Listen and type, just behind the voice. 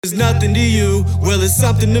It's nothing to you, well it's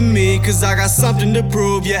something to me, cause I got something to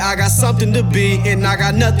prove, yeah I got something to be, and I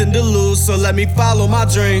got nothing to lose, so let me follow my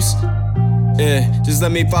dreams. Yeah, just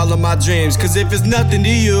let me follow my dreams, cause if it's nothing to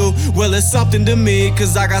you, well it's something to me,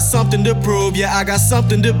 cause I got something to prove, yeah I got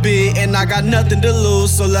something to be, and I got nothing to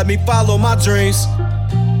lose, so let me follow my dreams.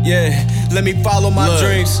 Yeah, let me follow my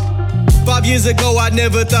dreams. 5 years ago, I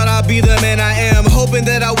never thought I'd be the man I am, hoping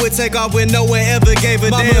that I would take off when no one ever gave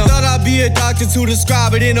a damn. Mama thought I'd be a doctor to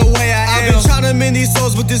describe it in a way I am. I've been trying to mend these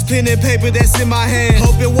souls with this pen and paper that's in my hand,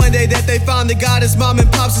 hoping one day that they find the guidance mom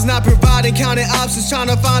and pops is not providing, counting options, trying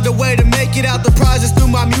to find a way to make it out the prizes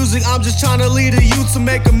through my music. I'm just trying to lead a youth to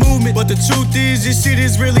make a movement, but the truth is this shit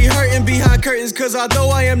is really hurting behind curtains, cause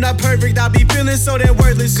although I am not perfect, I be feeling so damn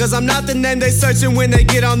worthless, cause I'm not the name they searching when they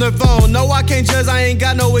get on their phone. No, I can't judge, I ain't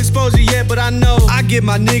got no exposure yet, but I know I give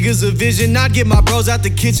my niggas a vision, I get my bros out the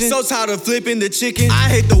kitchen. So tired of flipping the chicken, I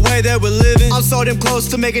hate the way that we're living. I'm so damn close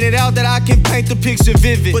to making it out that I can paint the picture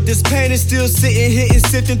vivid, but this pain is still sitting, hitting,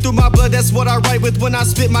 sifting through my blood. That's what I write with when I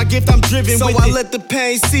spit my gift, I'm driven so with I let the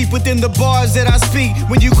pain seep within the bars that I speak.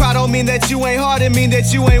 When you cry don't mean that you ain't hard, it mean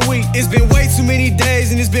that you ain't weak. It's been way too many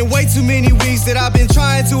days and it's been way too many weeks that I've been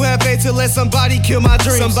trying to have faith to let somebody kill my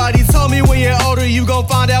dreams. Somebody told me when you're older you gon'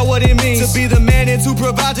 find out what it means to be the man and to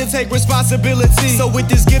provide, to take responsibility. So with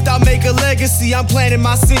this gift I'll make a legacy, I'm planting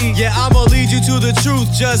my seed. Yeah, I'ma lead you to the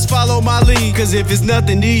truth, just follow my lead. Cause if it's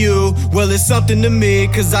nothing to you, well it's something to me,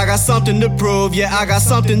 cause I got something to prove, yeah I got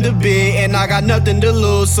something to be, and I got nothing to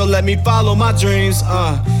lose, so let me follow my dreams.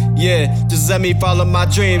 Yeah, just let me follow my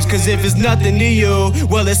dreams, cause if it's nothing to you,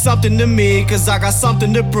 well it's something to me, cause I got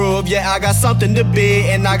something to prove, yeah I got something to be,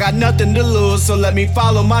 and I got nothing to lose, so let me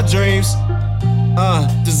follow my dreams.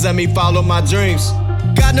 Just let me follow my dreams.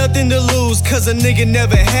 Got nothing to lose, cause a nigga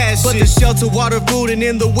never had shit but the shelter, water, food, and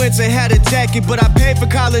in the winter had a jacket. But I paid for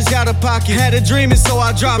college out of pocket, had a dream and so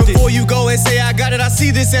I dropped it. Before you go and say I got it, I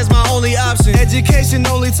see this as my only option. Education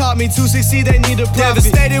only taught me to succeed, they need a profit.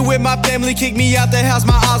 Devastated with my family, kicked me out the house,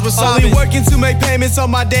 my eyes were sobbing. Only working to make payments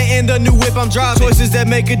on my debt and the new whip I'm driving. Choices that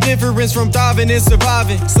make a difference from thriving and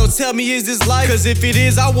surviving. So tell me, is this life? Cause if it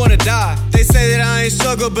is, I wanna die. They say that I ain't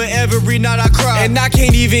struggle, but every night I cry, and I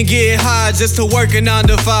can't even get high just to work a 9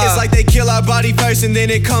 to 5. It's like they kill our body first and then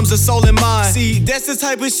it comes to soul and mind. See, that's the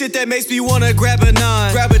type of shit that makes me wanna grab a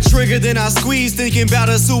 9, grab a trigger, then I squeeze, thinking about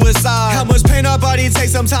a suicide. How much pain our body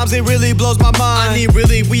takes, sometimes it really blows my mind. I mean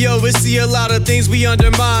really, we oversee a lot of things we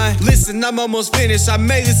undermine. Listen, I'm almost finished, I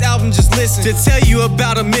made this album, just listen, to tell you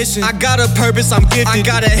about a mission. I got a purpose, I'm gifted, I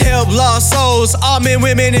gotta help lost souls, all men,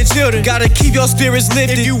 women, and children. Gotta keep your spirits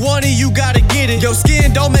lifted, if you want it, you gotta get it. Your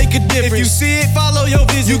skin don't make a difference, if you see it, follow your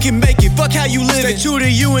vision. You can make it, fuck how you live. Stay true to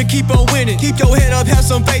you and keep on winning. Keep your head up, have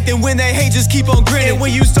some faith, and when they hate, just keep on grinning. And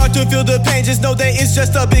when you start to feel the pain, just know that it's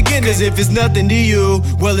just a beginning. Cause if it's nothing to you,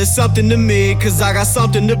 well it's something to me, cause I got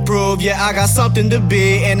something to prove, yeah I got something to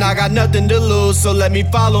be, and I got nothing to lose, so let me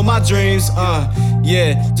follow my dreams.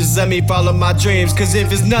 Yeah, just let me follow my dreams, cause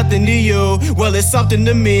if it's nothing to you, well it's something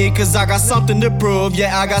to me, cause I got something to prove,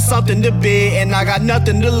 yeah I got something to be, and I got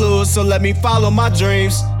nothing to lose, so let me follow my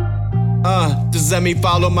dreams. Just let me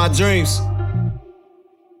follow my dreams.